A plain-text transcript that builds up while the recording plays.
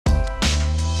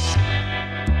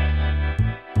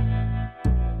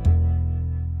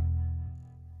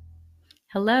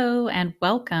Hello, and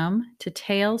welcome to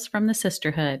Tales from the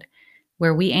Sisterhood,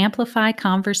 where we amplify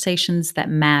conversations that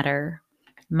matter.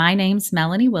 My name's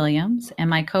Melanie Williams, and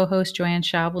my co host Joanne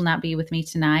Shaw will not be with me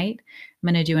tonight.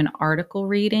 I'm going to do an article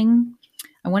reading.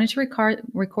 I wanted to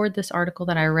record this article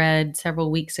that I read several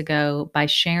weeks ago by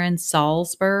Sharon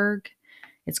Salzberg.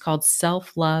 It's called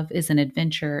Self Love is an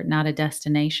Adventure, Not a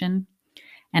Destination.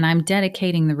 And I'm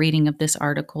dedicating the reading of this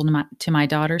article to my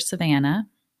daughter, Savannah,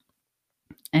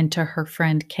 and to her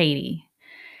friend, Katie.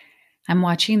 I'm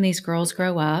watching these girls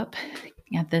grow up.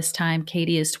 At this time,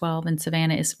 Katie is 12 and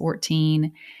Savannah is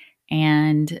 14.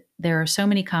 And there are so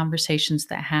many conversations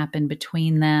that happen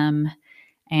between them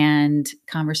and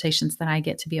conversations that I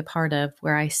get to be a part of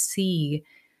where I see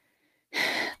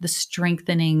the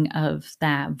strengthening of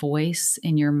that voice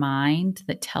in your mind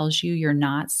that tells you you're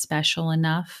not special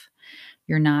enough,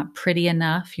 you're not pretty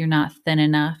enough, you're not thin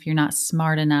enough, you're not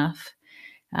smart enough.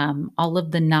 All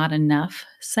of the not enough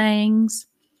sayings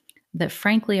that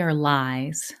frankly are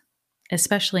lies,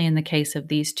 especially in the case of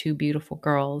these two beautiful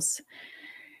girls.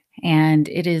 And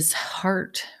it is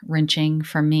heart-wrenching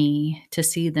for me to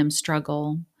see them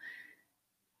struggle,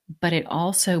 but it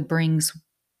also brings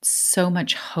so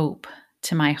much hope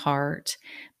to my heart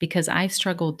because I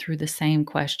struggled through the same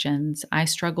questions. I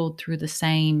struggled through the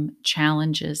same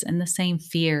challenges and the same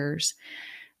fears.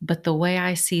 But the way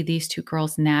I see these two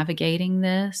girls navigating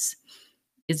this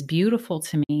is beautiful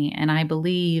to me. And I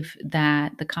believe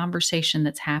that the conversation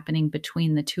that's happening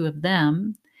between the two of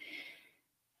them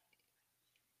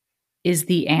is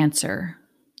the answer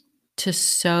to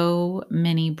so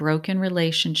many broken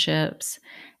relationships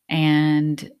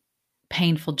and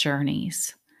painful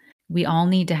journeys. We all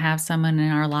need to have someone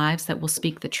in our lives that will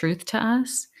speak the truth to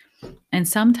us. And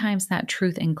sometimes that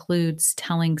truth includes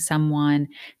telling someone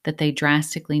that they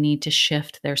drastically need to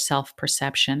shift their self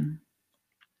perception.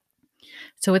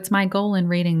 So it's my goal in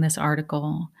reading this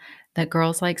article that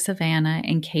girls like Savannah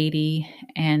and Katie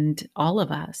and all of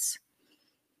us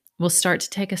will start to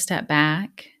take a step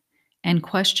back and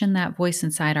question that voice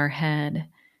inside our head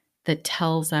that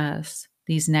tells us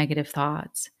these negative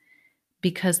thoughts.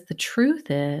 Because the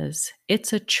truth is,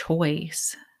 it's a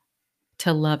choice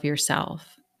to love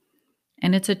yourself.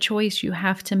 And it's a choice you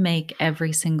have to make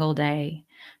every single day.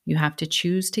 You have to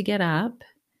choose to get up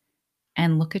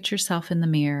and look at yourself in the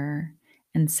mirror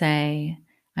and say,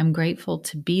 I'm grateful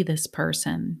to be this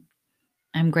person.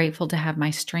 I'm grateful to have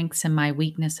my strengths and my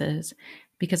weaknesses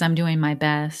because I'm doing my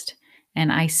best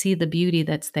and I see the beauty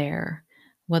that's there,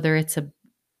 whether it's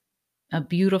a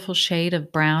beautiful shade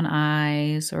of brown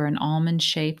eyes or an almond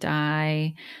shaped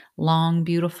eye, long,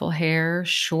 beautiful hair,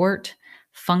 short,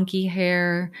 funky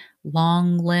hair,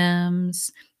 long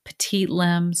limbs, petite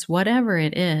limbs, whatever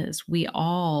it is, we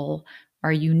all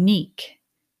are unique,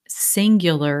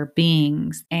 singular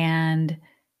beings. And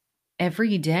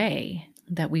every day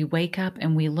that we wake up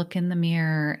and we look in the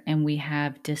mirror and we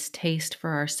have distaste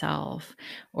for ourselves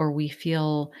or we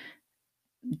feel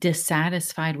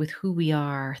dissatisfied with who we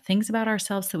are, things about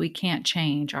ourselves that we can't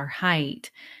change, our height,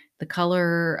 the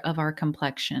color of our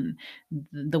complexion,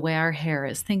 the way our hair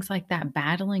is, things like that,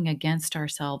 battling against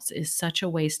ourselves is such a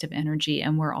waste of energy.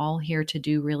 And we're all here to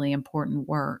do really important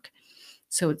work.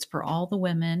 So it's for all the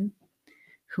women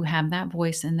who have that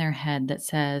voice in their head that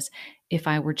says, if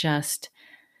I were just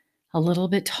a little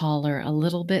bit taller, a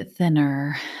little bit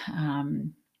thinner,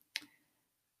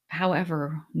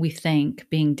 however we think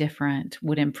being different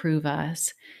would improve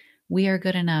us, we are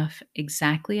good enough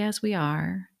exactly as we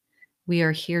are. We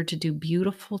are here to do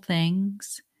beautiful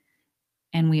things,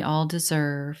 and we all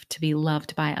deserve to be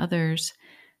loved by others,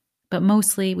 but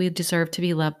mostly we deserve to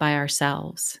be loved by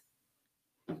ourselves.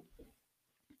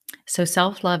 So,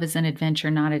 Self Love is an Adventure,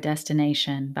 Not a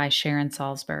Destination by Sharon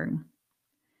Salzberg.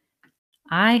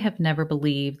 I have never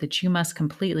believed that you must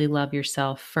completely love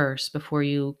yourself first before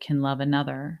you can love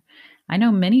another. I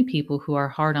know many people who are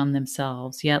hard on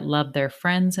themselves, yet love their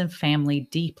friends and family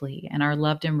deeply and are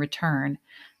loved in return,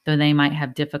 though they might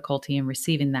have difficulty in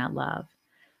receiving that love.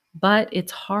 But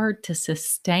it's hard to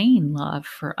sustain love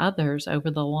for others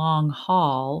over the long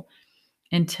haul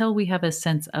until we have a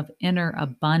sense of inner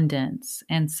abundance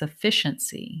and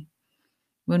sufficiency.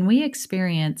 When we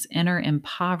experience inner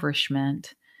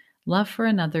impoverishment, love for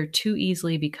another too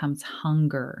easily becomes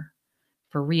hunger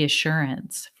for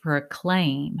reassurance, for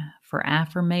acclaim, for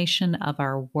affirmation of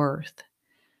our worth.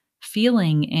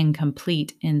 Feeling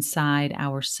incomplete inside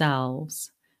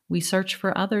ourselves, we search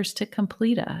for others to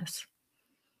complete us.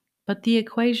 But the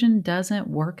equation doesn't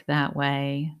work that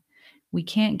way. We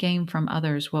can't gain from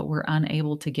others what we're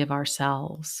unable to give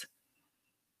ourselves.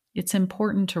 It's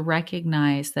important to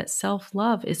recognize that self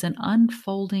love is an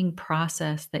unfolding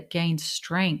process that gains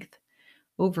strength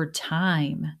over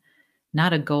time,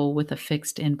 not a goal with a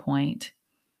fixed endpoint.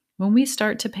 When we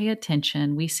start to pay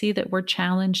attention, we see that we're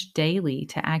challenged daily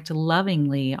to act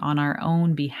lovingly on our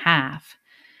own behalf.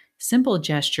 Simple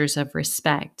gestures of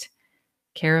respect,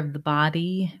 care of the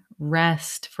body,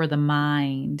 rest for the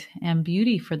mind, and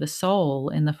beauty for the soul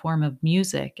in the form of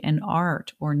music and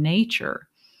art or nature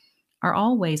are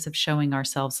all ways of showing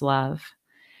ourselves love.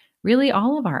 Really,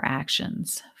 all of our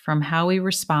actions, from how we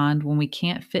respond when we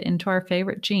can't fit into our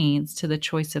favorite jeans to the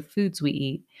choice of foods we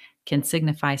eat, can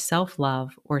signify self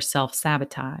love or self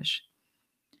sabotage.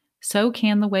 So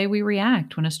can the way we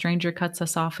react when a stranger cuts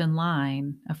us off in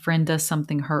line, a friend does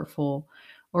something hurtful,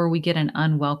 or we get an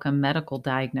unwelcome medical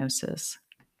diagnosis.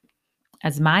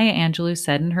 As Maya Angelou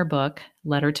said in her book,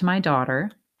 Letter to My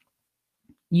Daughter,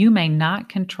 you may not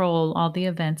control all the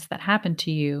events that happen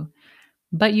to you,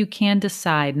 but you can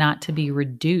decide not to be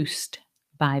reduced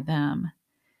by them.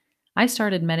 I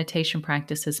started meditation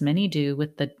practice as many do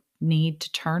with the need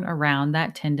to turn around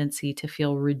that tendency to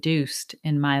feel reduced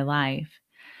in my life.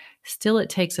 Still, it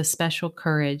takes a special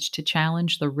courage to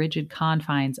challenge the rigid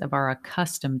confines of our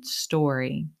accustomed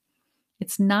story.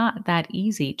 It's not that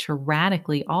easy to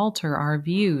radically alter our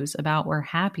views about where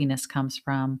happiness comes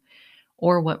from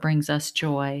or what brings us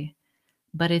joy,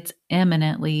 but it's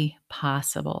eminently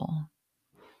possible.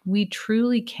 We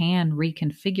truly can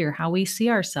reconfigure how we see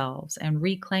ourselves and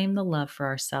reclaim the love for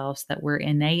ourselves that we're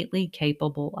innately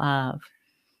capable of.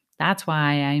 That's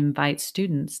why I invite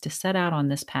students to set out on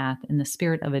this path in the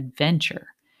spirit of adventure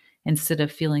instead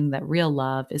of feeling that real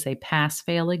love is a pass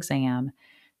fail exam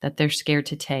that they're scared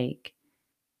to take.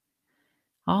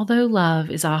 Although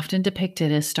love is often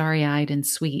depicted as starry eyed and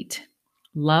sweet,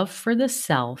 love for the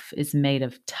self is made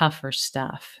of tougher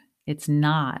stuff. It's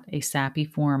not a sappy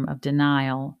form of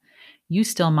denial. You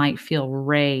still might feel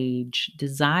rage,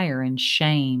 desire, and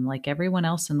shame like everyone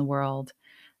else in the world,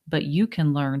 but you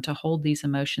can learn to hold these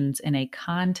emotions in a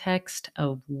context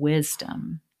of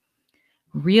wisdom.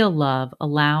 Real love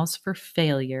allows for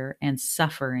failure and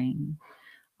suffering.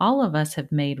 All of us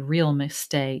have made real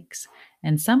mistakes,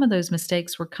 and some of those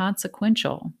mistakes were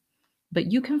consequential,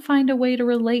 but you can find a way to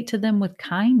relate to them with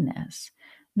kindness.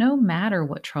 No matter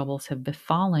what troubles have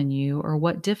befallen you or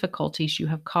what difficulties you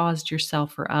have caused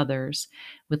yourself or others,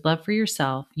 with love for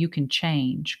yourself, you can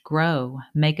change, grow,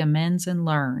 make amends, and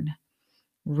learn.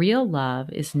 Real love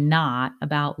is not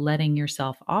about letting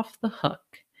yourself off the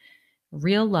hook.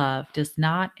 Real love does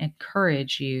not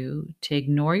encourage you to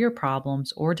ignore your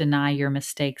problems or deny your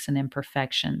mistakes and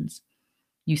imperfections.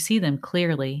 You see them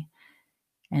clearly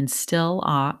and still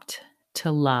opt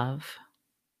to love.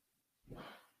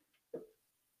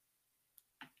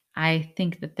 I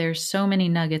think that there's so many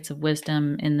nuggets of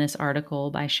wisdom in this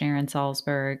article by Sharon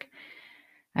Salzberg.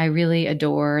 I really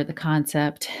adore the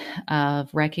concept of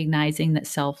recognizing that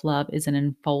self love is an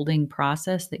unfolding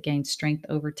process that gains strength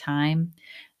over time,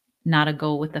 not a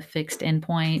goal with a fixed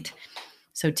endpoint.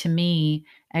 So to me,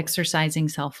 exercising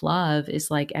self love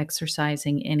is like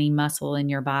exercising any muscle in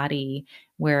your body,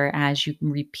 whereas you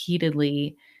can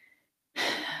repeatedly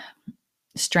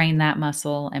strain that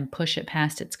muscle and push it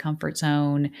past its comfort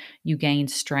zone, you gain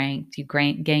strength, you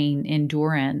gain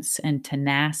endurance and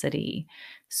tenacity.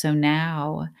 So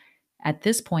now, at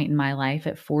this point in my life,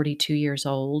 at 42 years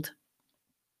old,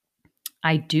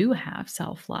 I do have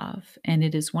self love, and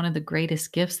it is one of the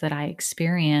greatest gifts that I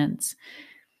experience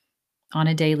on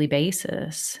a daily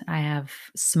basis. I have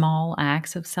small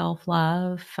acts of self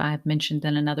love. I've mentioned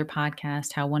in another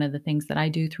podcast how one of the things that I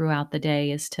do throughout the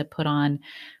day is to put on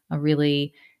a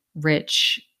really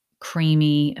rich,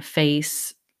 creamy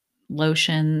face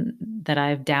lotion that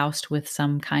I've doused with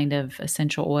some kind of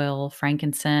essential oil,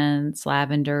 frankincense,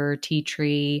 lavender, tea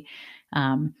tree.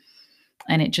 Um,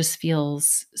 and it just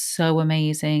feels so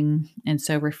amazing and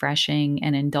so refreshing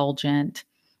and indulgent,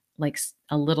 like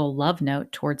a little love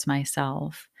note towards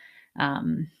myself.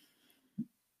 Um,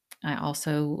 I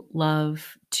also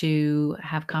love to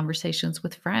have conversations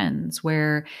with friends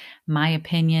where my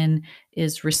opinion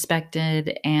is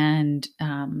respected and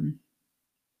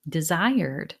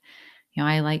desired. You know,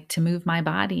 I like to move my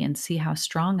body and see how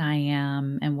strong I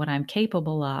am and what I'm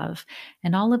capable of.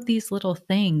 And all of these little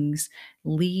things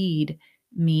lead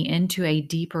me into a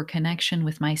deeper connection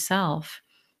with myself.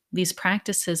 These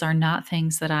practices are not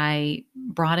things that I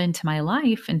brought into my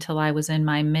life until I was in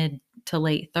my mid to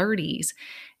late 30s.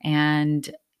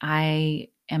 And I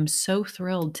am so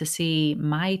thrilled to see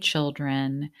my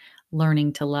children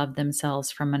learning to love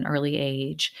themselves from an early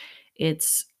age.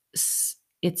 It's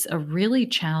it's a really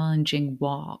challenging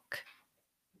walk.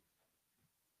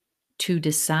 to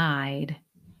decide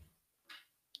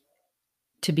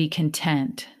to be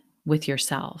content with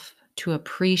yourself, to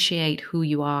appreciate who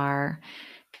you are,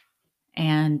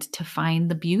 and to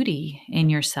find the beauty in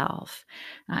yourself.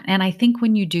 And I think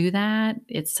when you do that,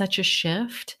 it's such a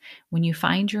shift. When you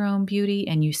find your own beauty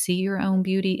and you see your own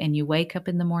beauty and you wake up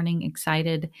in the morning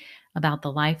excited about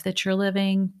the life that you're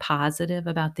living, positive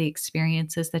about the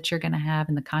experiences that you're going to have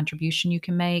and the contribution you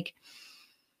can make,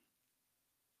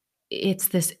 it's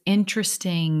this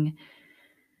interesting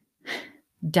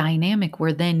dynamic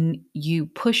where then you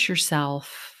push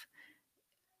yourself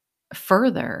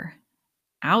further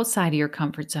outside of your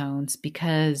comfort zones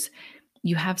because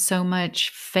you have so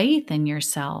much faith in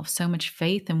yourself, so much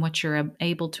faith in what you're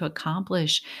able to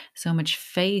accomplish, so much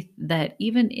faith that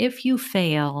even if you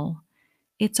fail,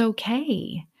 it's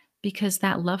okay because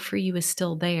that love for you is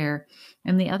still there.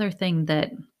 And the other thing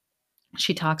that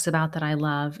she talks about that I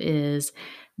love is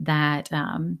that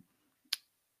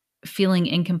feeling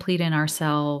incomplete in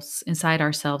ourselves, inside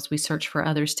ourselves, we search for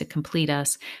others to complete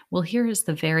us. Well, here is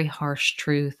the very harsh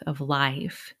truth of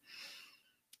life.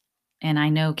 And I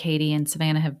know Katie and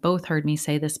Savannah have both heard me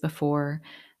say this before,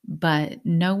 but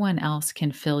no one else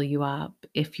can fill you up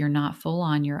if you're not full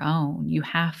on your own. You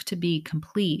have to be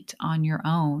complete on your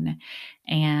own.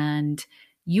 And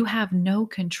you have no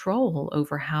control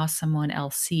over how someone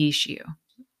else sees you.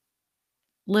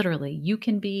 Literally, you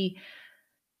can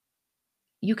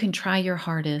try your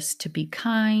hardest to be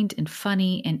kind and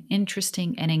funny and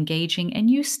interesting and engaging, and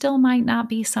you still might not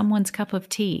be someone's cup of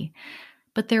tea.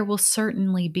 But there will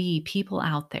certainly be people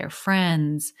out there,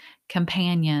 friends,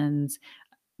 companions,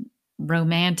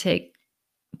 romantic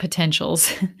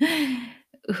potentials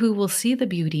who will see the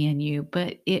beauty in you.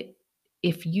 But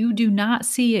if you do not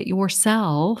see it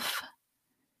yourself,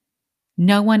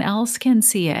 no one else can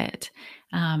see it.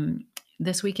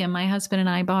 This weekend, my husband and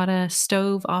I bought a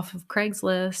stove off of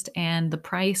Craigslist, and the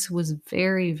price was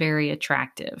very, very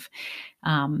attractive.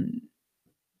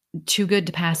 Too good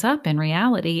to pass up in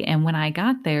reality. And when I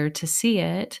got there to see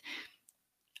it,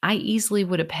 I easily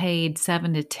would have paid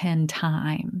 7 to 10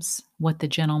 times what the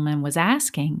gentleman was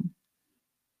asking,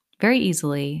 very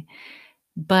easily.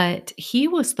 But he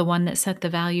was the one that set the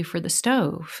value for the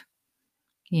stove.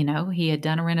 You know, he had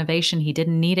done a renovation. He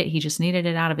didn't need it. He just needed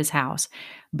it out of his house.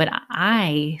 But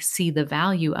I see the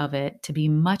value of it to be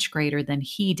much greater than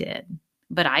he did.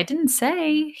 But I didn't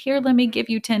say, here, let me give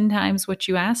you 10 times what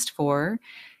you asked for.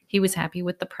 He was happy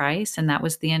with the price, and that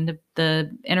was the end of the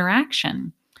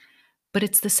interaction. But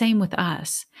it's the same with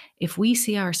us. If we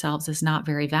see ourselves as not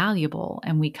very valuable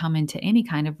and we come into any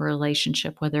kind of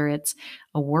relationship, whether it's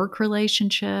a work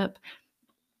relationship,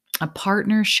 a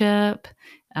partnership,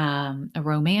 a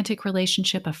romantic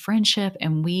relationship, a friendship,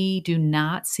 and we do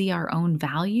not see our own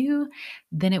value,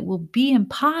 then it will be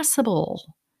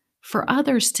impossible for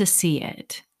others to see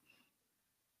it.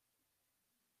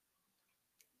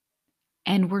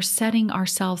 And we're setting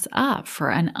ourselves up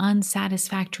for an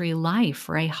unsatisfactory life,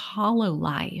 for a hollow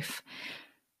life,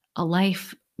 a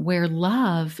life where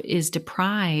love is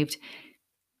deprived.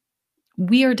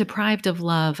 We are deprived of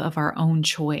love of our own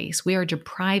choice. We are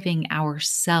depriving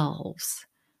ourselves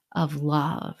of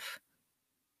love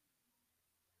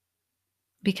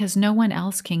because no one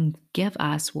else can give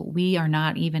us what we are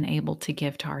not even able to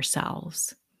give to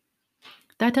ourselves.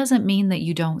 That doesn't mean that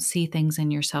you don't see things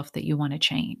in yourself that you want to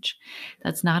change.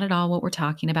 That's not at all what we're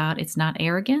talking about. It's not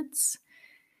arrogance.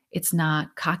 It's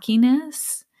not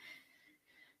cockiness.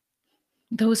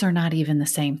 Those are not even the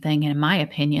same thing. In my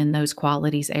opinion, those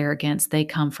qualities, arrogance, they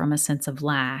come from a sense of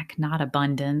lack, not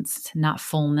abundance, not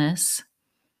fullness.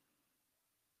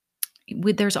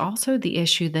 There's also the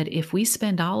issue that if we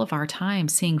spend all of our time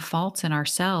seeing faults in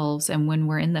ourselves, and when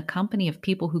we're in the company of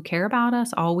people who care about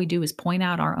us, all we do is point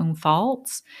out our own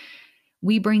faults,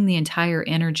 we bring the entire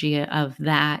energy of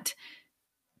that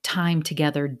time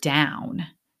together down.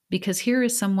 Because here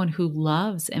is someone who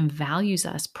loves and values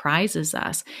us, prizes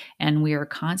us, and we are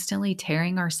constantly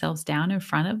tearing ourselves down in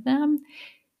front of them.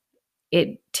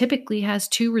 It typically has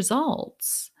two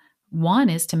results. One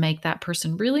is to make that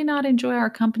person really not enjoy our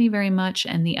company very much,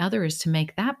 and the other is to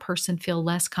make that person feel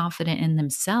less confident in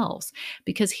themselves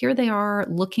because here they are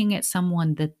looking at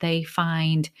someone that they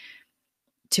find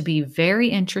to be very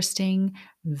interesting,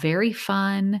 very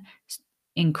fun,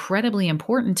 incredibly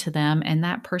important to them, and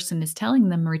that person is telling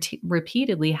them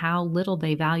repeatedly how little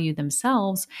they value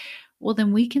themselves. Well,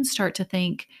 then we can start to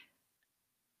think,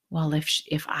 well,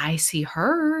 if I see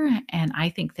her and I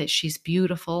think that she's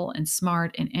beautiful and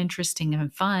smart and interesting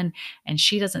and fun, and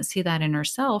she doesn't see that in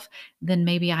herself, then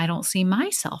maybe I don't see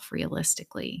myself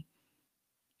realistically.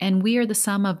 And we are the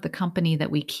sum of the company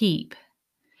that we keep.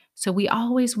 So we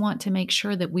always want to make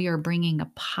sure that we are bringing a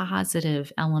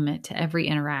positive element to every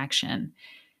interaction.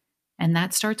 And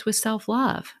that starts with self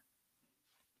love.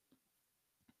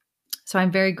 So I'm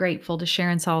very grateful to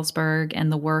Sharon Salzberg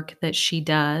and the work that she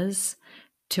does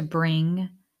to bring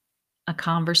a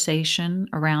conversation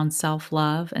around self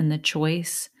love and the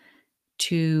choice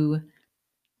to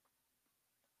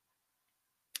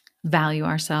value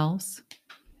ourselves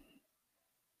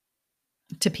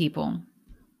to people.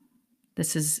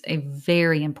 This is a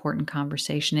very important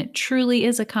conversation. It truly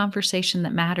is a conversation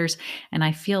that matters. And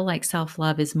I feel like self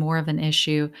love is more of an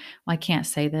issue. Well, I can't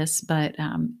say this, but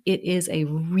it is a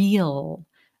real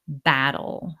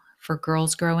battle for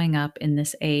girls growing up in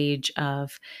this age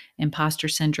of imposter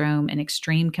syndrome and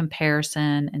extreme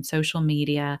comparison and social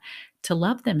media to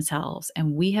love themselves.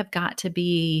 And we have got to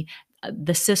be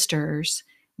the sisters.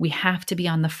 We have to be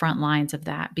on the front lines of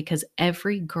that because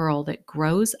every girl that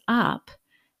grows up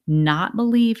not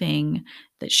believing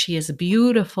that she is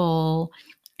beautiful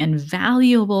and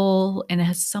valuable and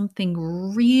has something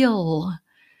real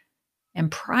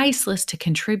and priceless to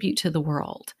contribute to the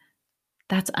world.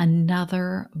 That's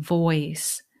another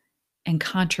voice and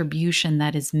contribution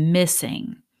that is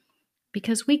missing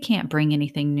because we can't bring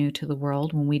anything new to the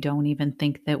world when we don't even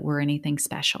think that we're anything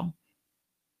special.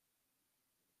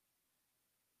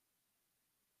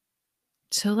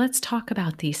 So let's talk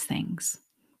about these things.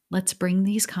 Let's bring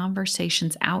these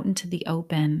conversations out into the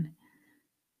open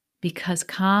because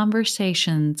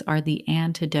conversations are the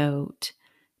antidote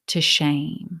to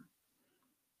shame.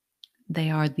 They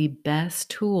are the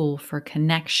best tool for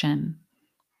connection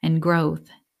and growth.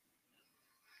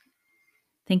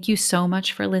 Thank you so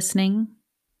much for listening.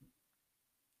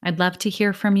 I'd love to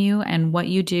hear from you and what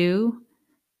you do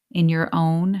in your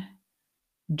own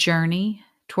journey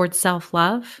towards self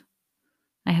love.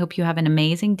 I hope you have an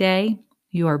amazing day.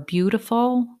 You are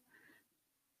beautiful,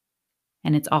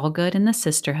 and it's all good in the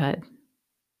sisterhood.